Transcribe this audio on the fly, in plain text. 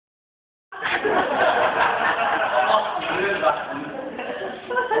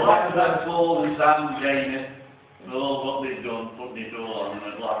I'd like to thank Paul and Sam and Jamie for all what they've done, putting it all on, and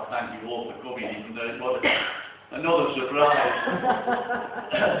I'd like to thank you all for coming, even though it was another surprise.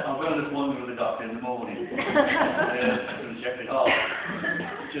 I'm going to appointment with the doctor in the morning. To check it off.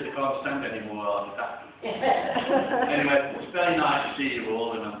 Just can't stand any more heart attack. Anyway, it's very nice to see you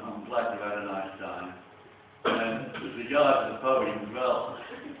all, and I'm glad you've had a nice time. With regards to the podium as well,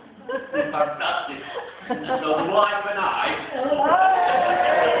 it's fantastic. So the wife and I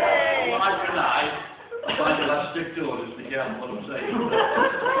find the last strict orders to get what I'm saying.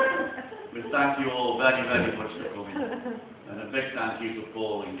 But thank you all very, very much for coming. And a big thank you to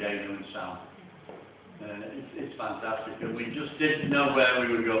Paul and Gaynor and Sam. It's fantastic, and we just didn't know where we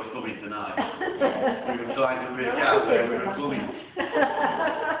were coming tonight. We were trying to work out where we were coming.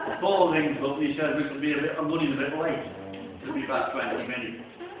 Paul rings up and he said we could be I'm running a bit late. It'll be about 20 minutes.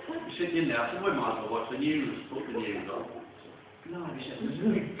 We're sitting there, I said, we might as well watch the news, put the news on. No, he said, there's a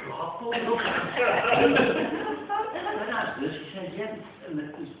big God, Paul, look at this. He said, yeah, and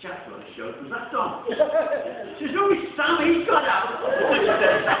this chap got a show, was that Don? She says, oh, it's Sam, he's got out. She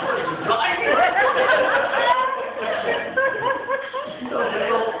said, Sam was driving. So I said,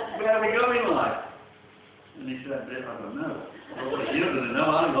 well, where are we going, like? And he said, I don't know. Well, you're going to know,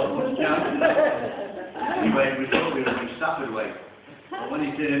 I haven't got much chance. Anyway, we thought we were going Stafford way. But when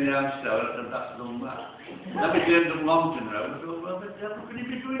he turned down Stowe, I said, that's done that. Then we turned up Longton Road, I thought, well, the devil could he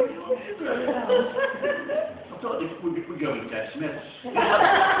be doing it on this road? I thought we'd go with Ted Smith's.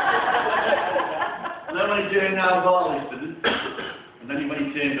 And then when he turned down Barliston, and then when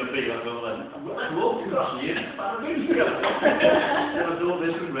he turned up here, I thought, well, I'm walking across here, about a minute ago. Then I thought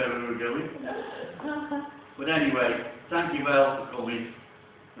this was where we were going. But anyway, thank you all for coming.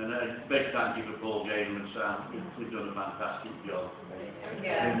 And a big thank you for Paul, Gaynor and Sam. We've done a fantastic job.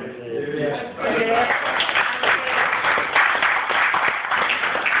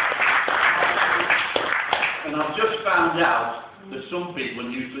 And I've just found out that some people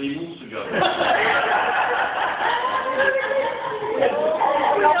knew 3 months ago.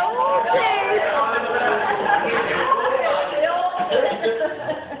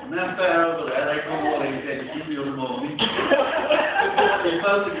 And then fair over there, they come all in and say, "Keep me on the morning." The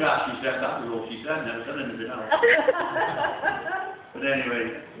photograph, she said, that was all she said, never said anything else. But anyway,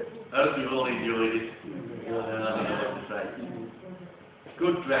 I hope you've all enjoyed it. I don't know what to say.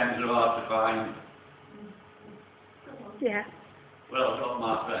 Good friends are hard to find. Yeah. Well, I've got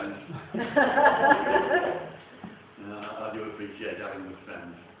my friends. I do appreciate having good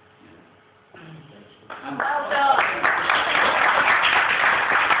friends. Yeah. Well done.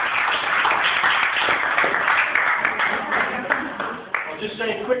 Just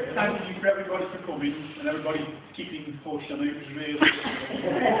say a quick thank you for everybody for coming and everybody keeping push. I know it was really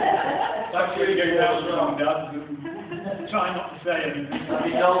actually going down with mum and dad and try not to say anything.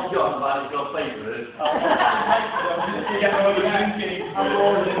 He's old John, but he's got papers.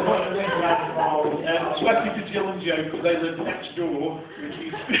 Especially to Jill and Joe because they live next door, which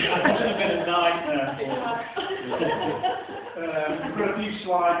is a bit of a nightmare. We've got a few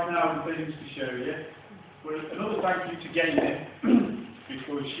slides now and things to show you. But another thank you to Gaynor.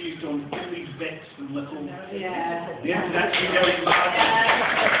 Because she's done all these bits and little... Yeah. The internet's been going mad.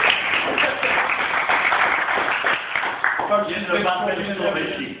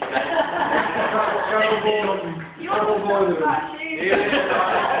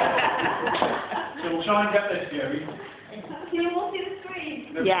 So we'll try and get this going. Can you all see the screen?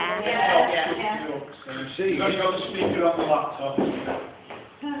 Yeah. So you've got the speaker on the laptop.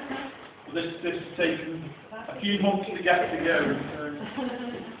 This has taken a few months to get to go,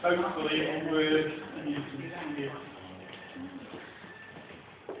 so hopefully it will work and you can see it.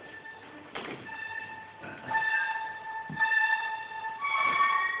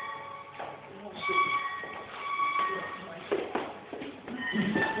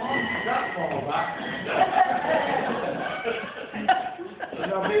 That far back. And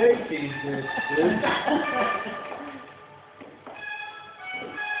I'll be 18 soon.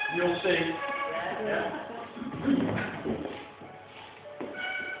 You'll see. Yeah.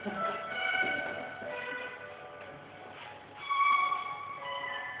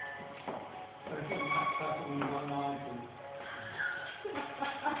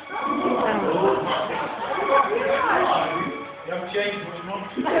 You haven't changed much, Mum.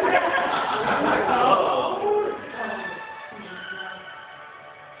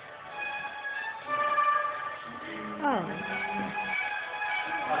 Oh.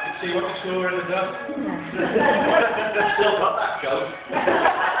 I can see what you saw in the dust. Still got that coat.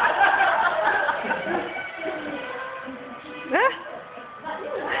 Huh?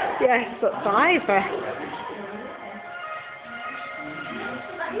 Yes, that's Ivor.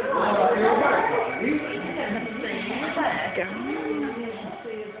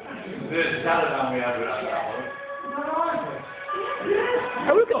 There's a caravan we had around that one.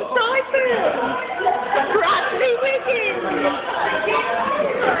 Oh, look at the diamond! Bradley Wiggins!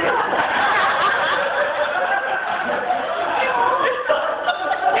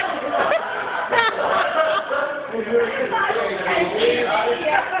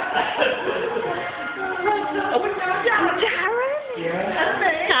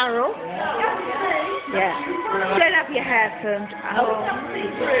 Carol? Yeah. Don't have your hair turned. Oh.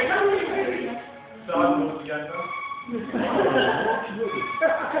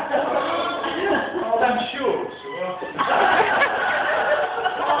 I'm sure.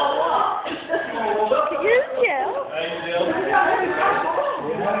 You, Jill?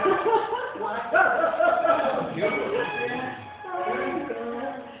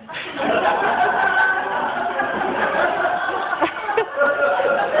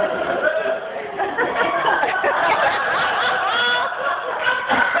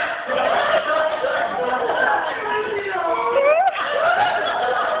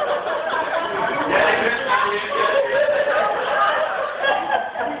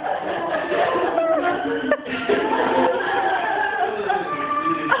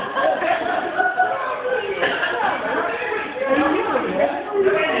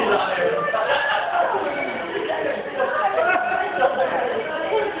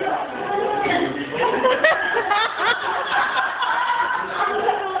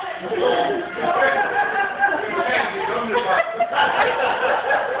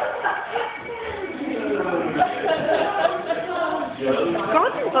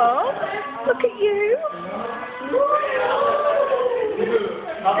 God, look at you.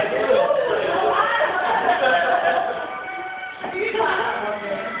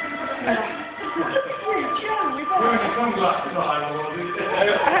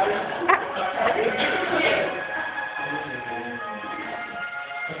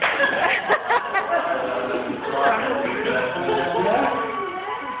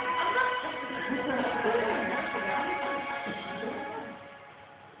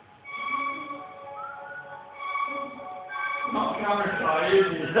 Not camera shy, is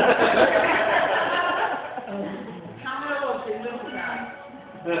it? Camera was in little guy.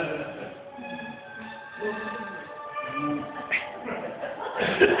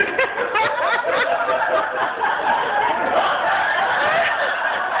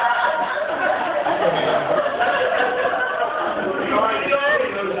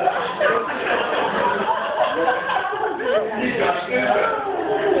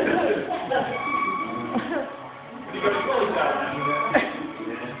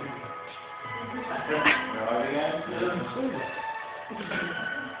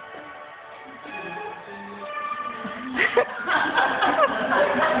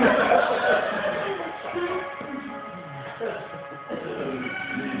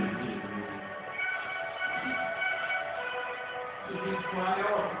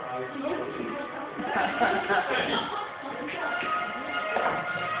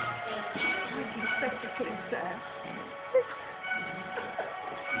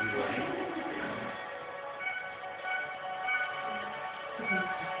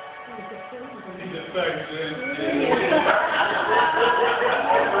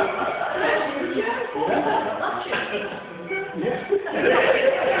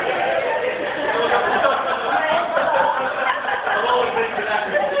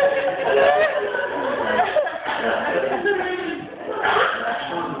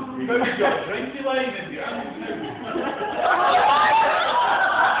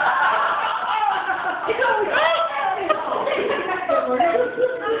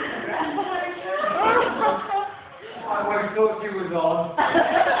 I always thought you was on.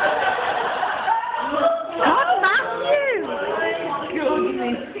 God, Matthew!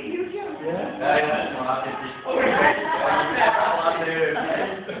 Goodness.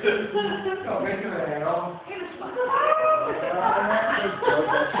 Got rid of her hair on.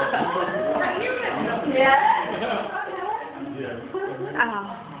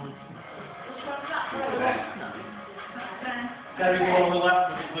 Oh. There we go on the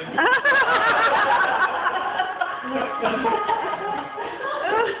left.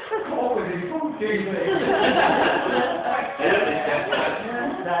 What was he from TV?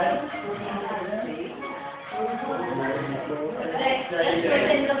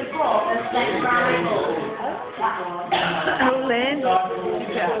 Oh, Lynn.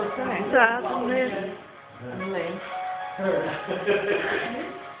 Sad, Lynn. Lynn.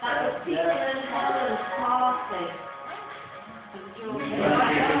 That was Peter and Helen's party.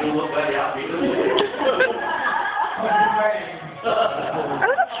 doesn't look very happy, does he? Oh,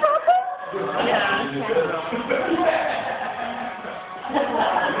 the trouble?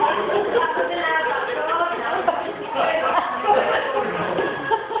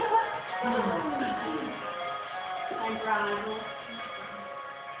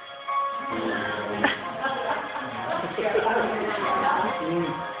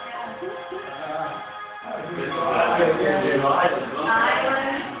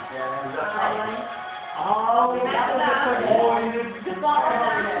 Oh, that was the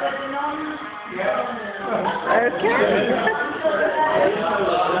bottom with the nuns. Okay.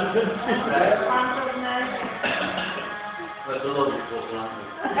 That's a lovely book, isn't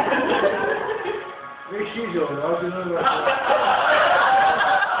Where's she going? I don't know.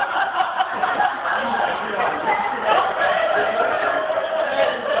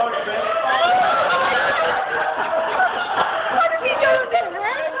 What have you done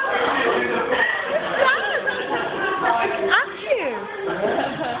there? Aren't you?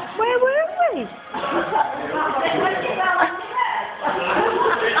 Where were we?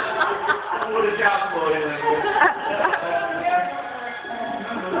 What a job for you,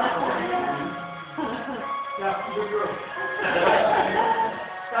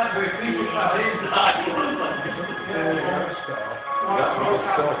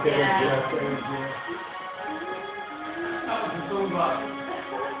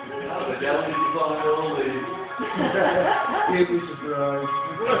 You'd be surprised.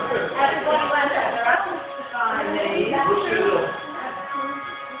 Everybody went at their house to find me.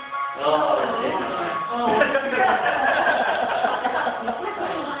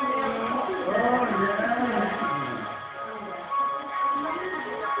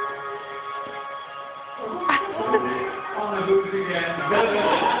 On the hoops again.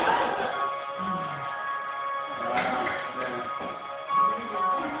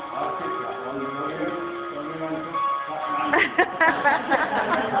 I'll take that one.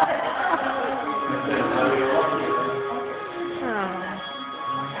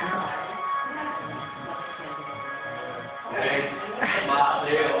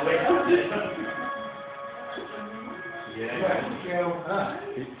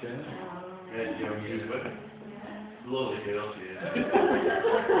 Lovely girl, she is.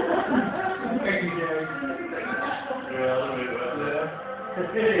 Thank you, Jerry.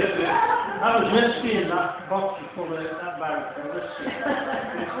 That was whiskey in that box full of that bag of whiskey.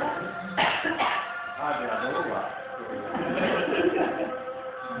 I'd be had all that.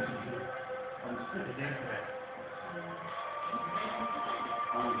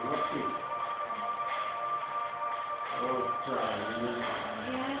 I'm lucky. Oh, sorry.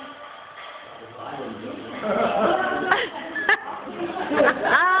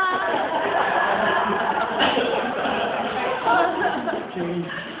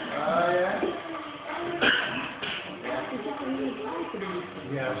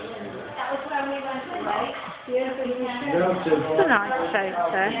 Yes. That was when we went away. It's a nice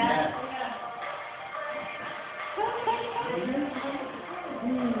photo.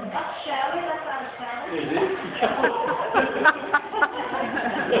 That's Shelley, that's our Shelley. Is it?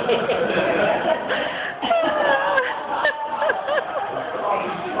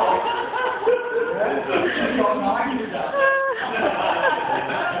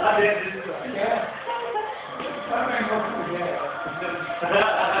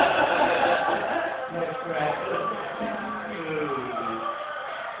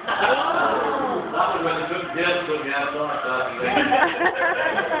 That was when the good girl took me outside,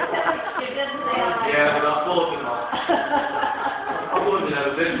 yeah, but I thought it off. I wouldn't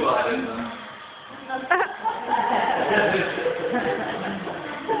have this one, I didn't know.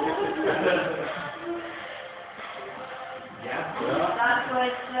 That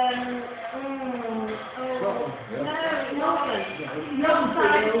was, no, the other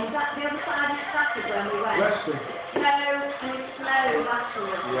side of Stafford when we went. Western. No, and it's slow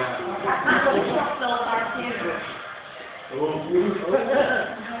afterwards. Yeah. That was just all our funeral.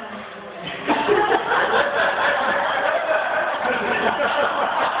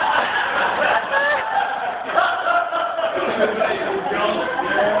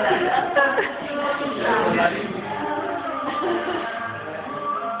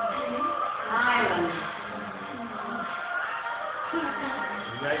 Ireland.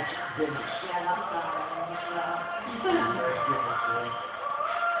 Right, goodness. Yeah, that's Ireland as well.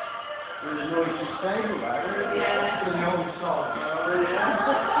 And the noise is stable, right? Yeah. The no salt.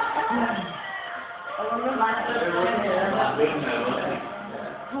 I wonder my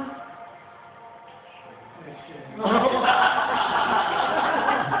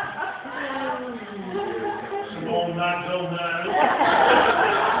Small nags on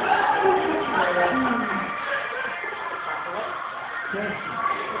there.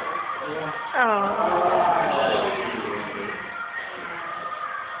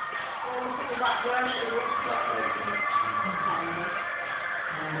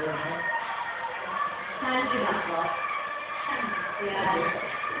 behind you, that was. Yeah.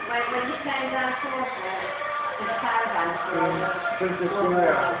 When you came down towards there, in the caravan store. Put the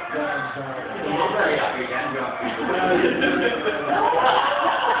square down. I'm very happy again,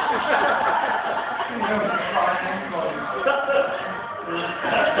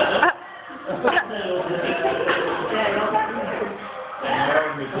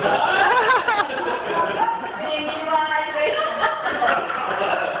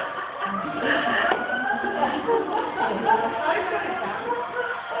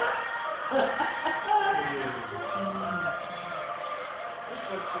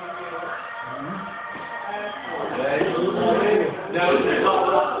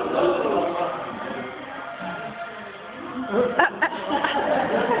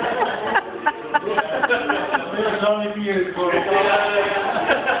 It's only for you, Corey.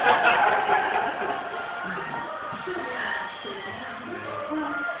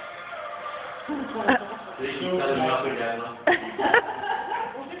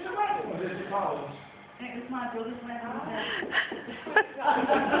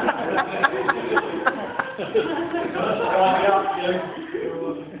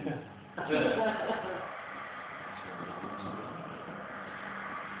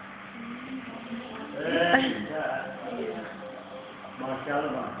 My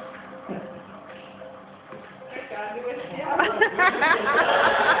caravan.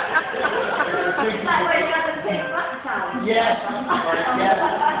 Is that where you had the pig last time? Yes, yes.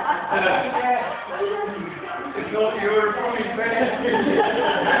 It's not your funny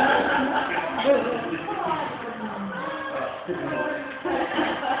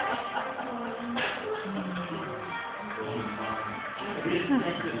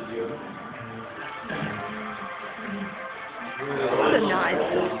What a nice.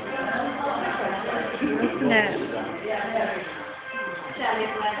 Isn't it? Jelly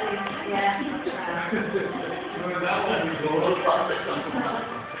wedding, yeah.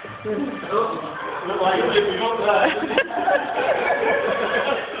 Look like you're living up there.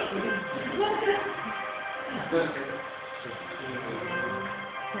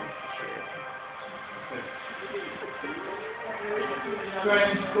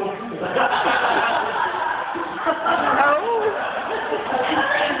 Strange stuff. Wow.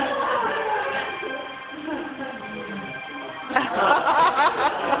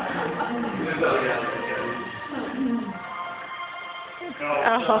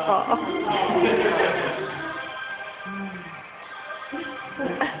 God.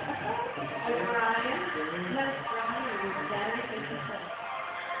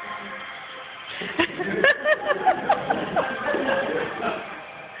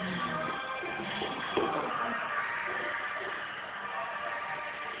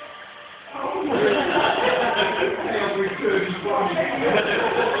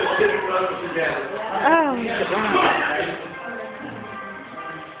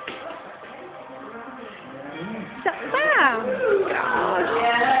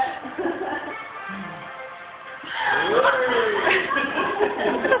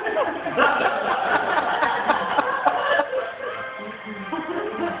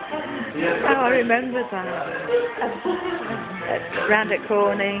 Oh, I remember that. Round at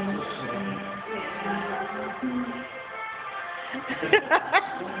Corning.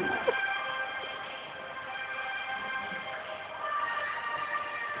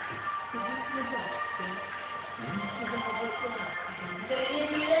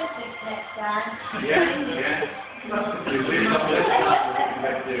 Yeah.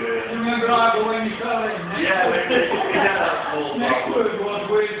 Remember Ivor when you fell in? Yeah, we had that small Next word was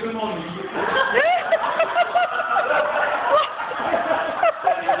where's the money?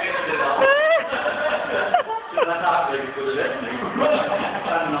 That's hardly good as anything.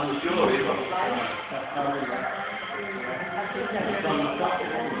 Standing on the shore, you know.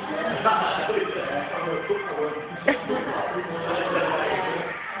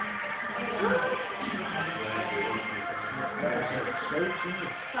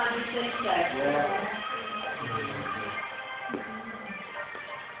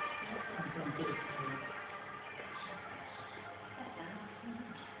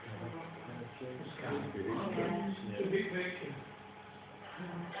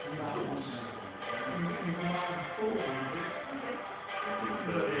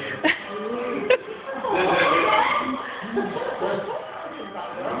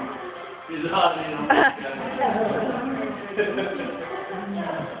 He's hardly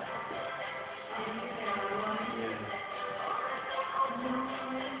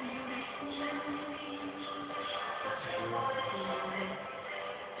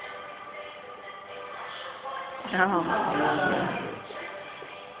Oh.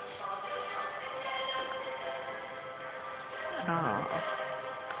 Oh.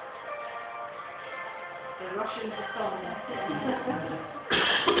 The Russians are coming.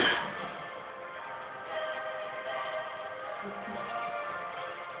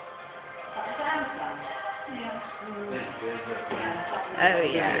 Oh,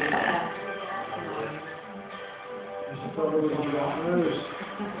 yeah. There's a problem with your nose.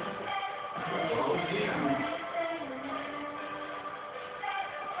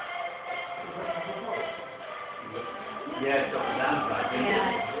 Yeah, it's got the downside, isn't it?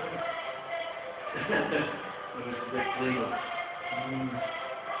 When it's a bit cleaner.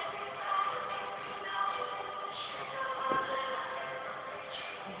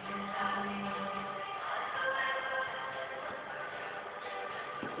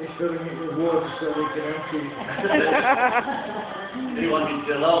 He's filling it with water so we can empty it. He wanted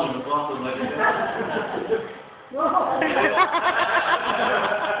to allow in the bottom like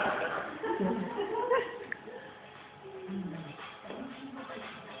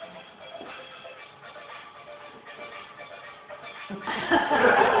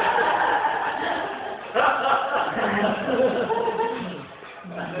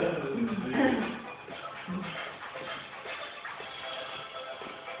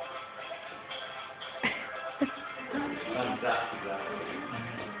fantastic, that.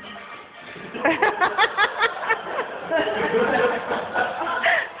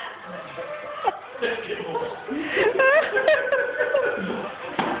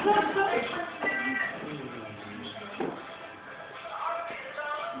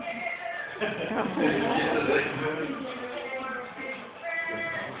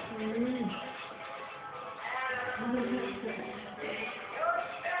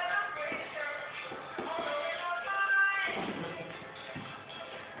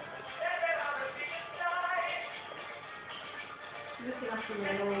 Looking after me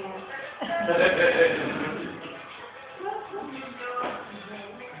all.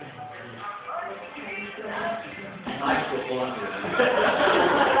 Nice football, isn't it?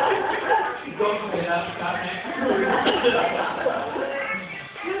 You don't say that, can't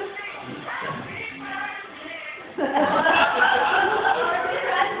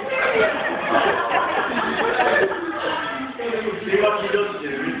See what she does do.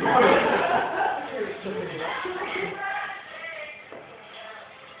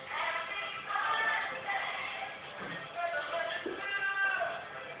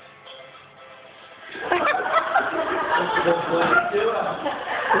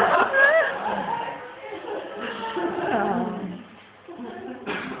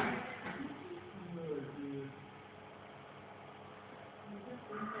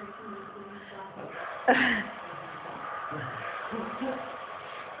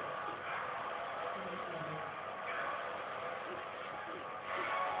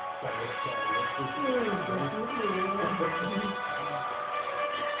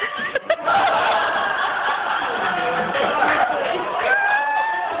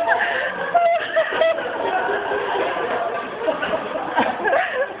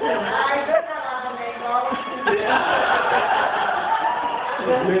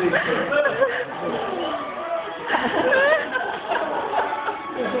 really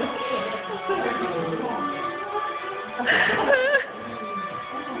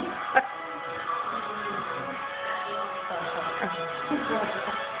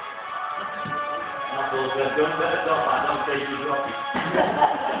Don't let us off, I don't say you drop it.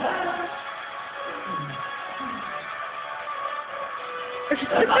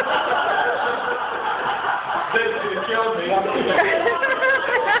 You killed me.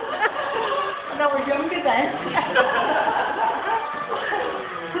 No, we're younger then.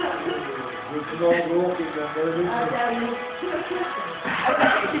 We can all walk in them, but we I tell you. I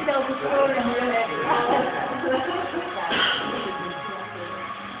think she tells the story on the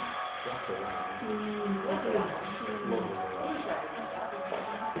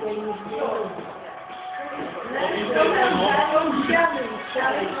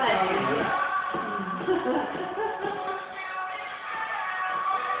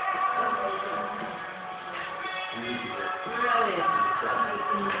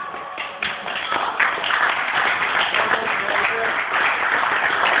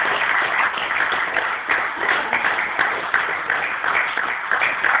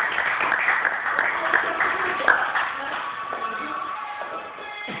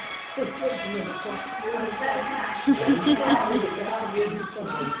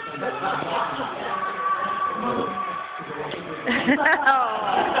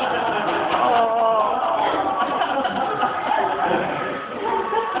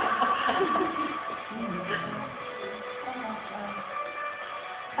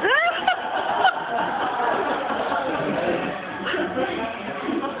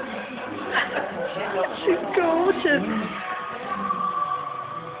She's gorgeous.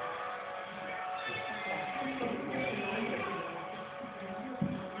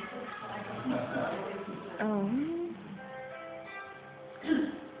 Oh.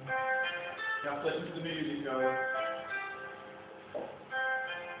 You have to listen to the music, guys.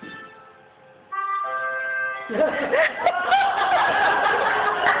 I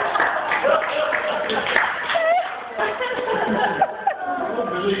don't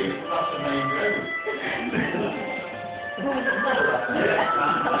believe that's the main road.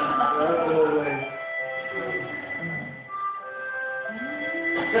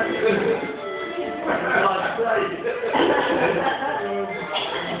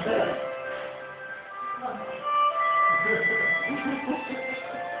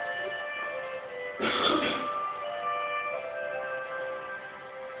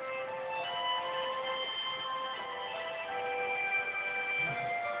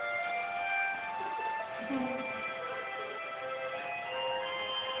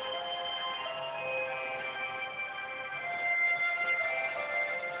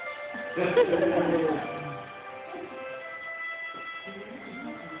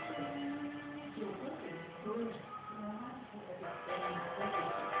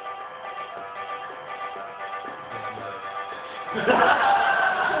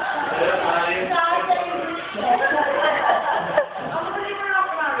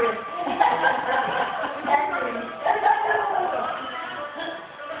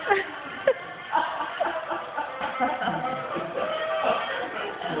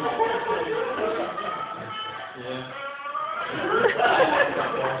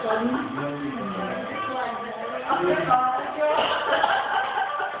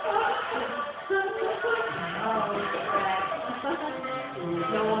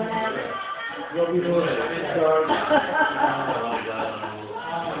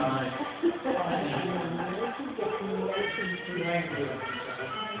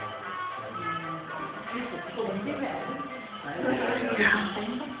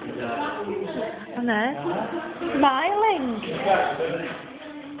 And there, smiling.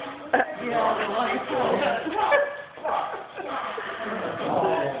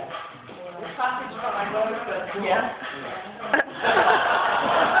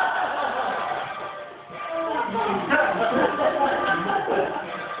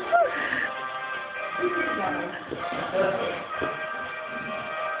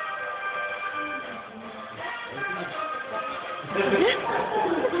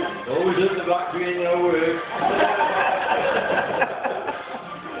 Always at the back doing your work.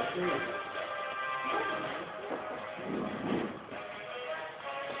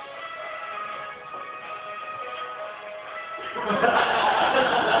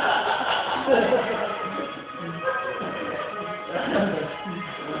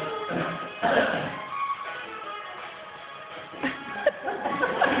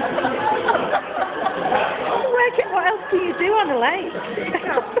 What else do you do on a lake?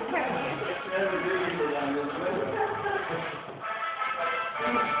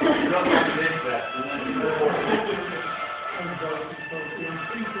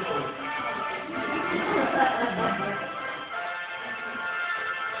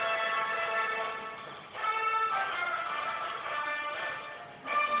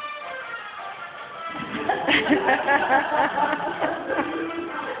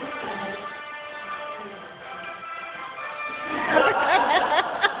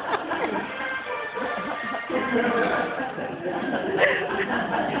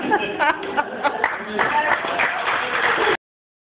 Ha ha ha.